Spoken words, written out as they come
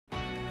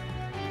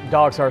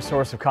Dogs are a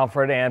source of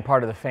comfort and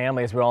part of the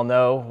family, as we all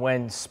know.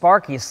 When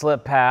Sparky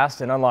slipped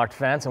past an unlocked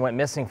fence and went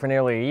missing for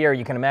nearly a year,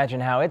 you can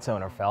imagine how its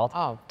owner felt.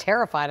 Oh,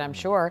 terrified, I'm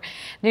sure.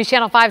 News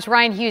Channel 5's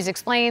Ryan Hughes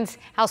explains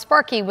how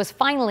Sparky was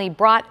finally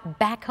brought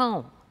back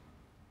home.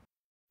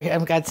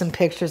 I've got some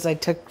pictures. I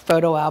took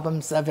photo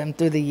albums of him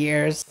through the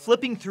years.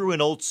 Flipping through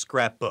an old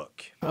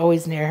scrapbook.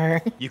 Always near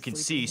her. You can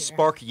see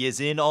Sparky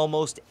is in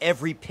almost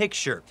every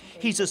picture.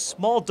 He's a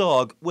small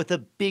dog with a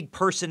big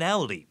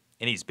personality,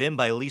 and he's been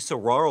by Lisa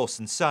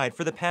Rarlson's side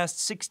for the past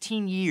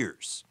 16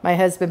 years. My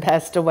husband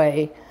passed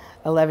away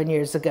 11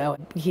 years ago.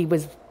 He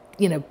was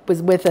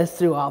with us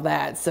through all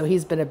that, so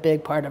he's been a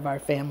big part of our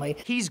family.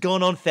 He's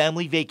gone on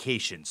family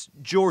vacations,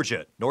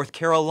 Georgia, North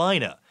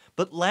Carolina.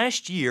 But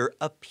last year,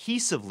 a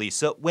piece of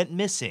Lisa went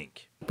missing.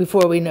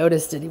 Before we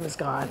noticed it, he was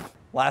gone.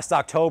 Last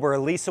October,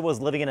 Lisa was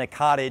living in a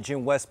cottage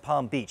in West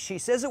Palm Beach. She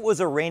says it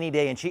was a rainy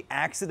day and she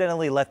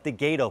accidentally left the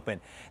gate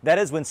open. That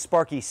is when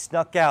Sparky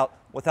snuck out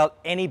without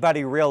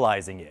anybody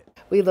realizing it.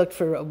 We looked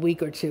for a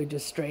week or two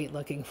just straight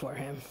looking for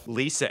him.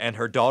 Lisa and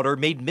her daughter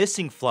made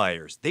missing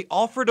flyers. They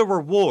offered a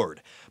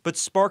reward, but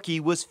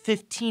Sparky was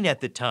 15 at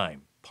the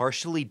time,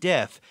 partially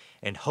deaf,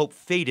 and hope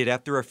faded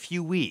after a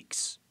few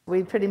weeks.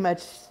 We pretty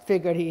much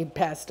figured he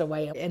passed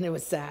away, and it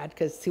was sad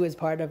because he was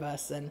part of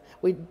us, and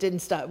we didn't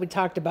stop. We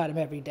talked about him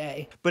every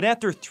day. But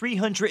after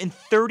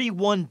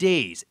 331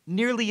 days,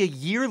 nearly a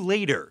year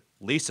later,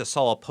 Lisa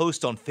saw a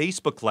post on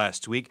Facebook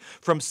last week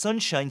from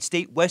Sunshine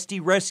State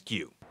Westie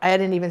Rescue. I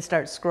didn't even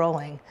start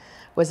scrolling.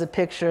 It was a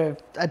picture of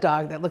a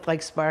dog that looked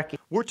like Sparky.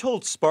 We're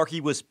told Sparky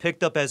was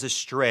picked up as a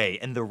stray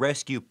and the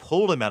rescue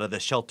pulled him out of the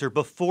shelter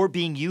before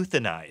being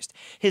euthanized.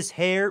 His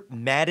hair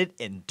matted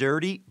and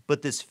dirty,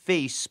 but this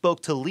face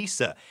spoke to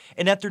Lisa.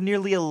 And after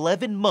nearly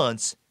 11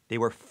 months, they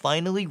were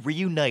finally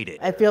reunited.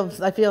 I feel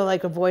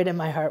like a void in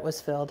my heart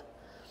was filled.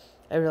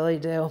 I really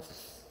do.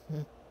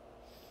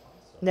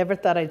 Never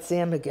thought I'd see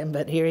him again,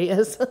 but here he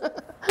is.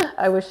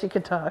 I wish he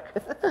could talk.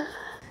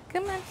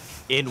 Come on.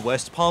 In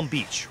West Palm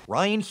Beach,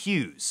 Ryan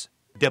Hughes,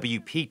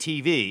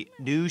 WPTV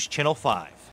News Channel 5.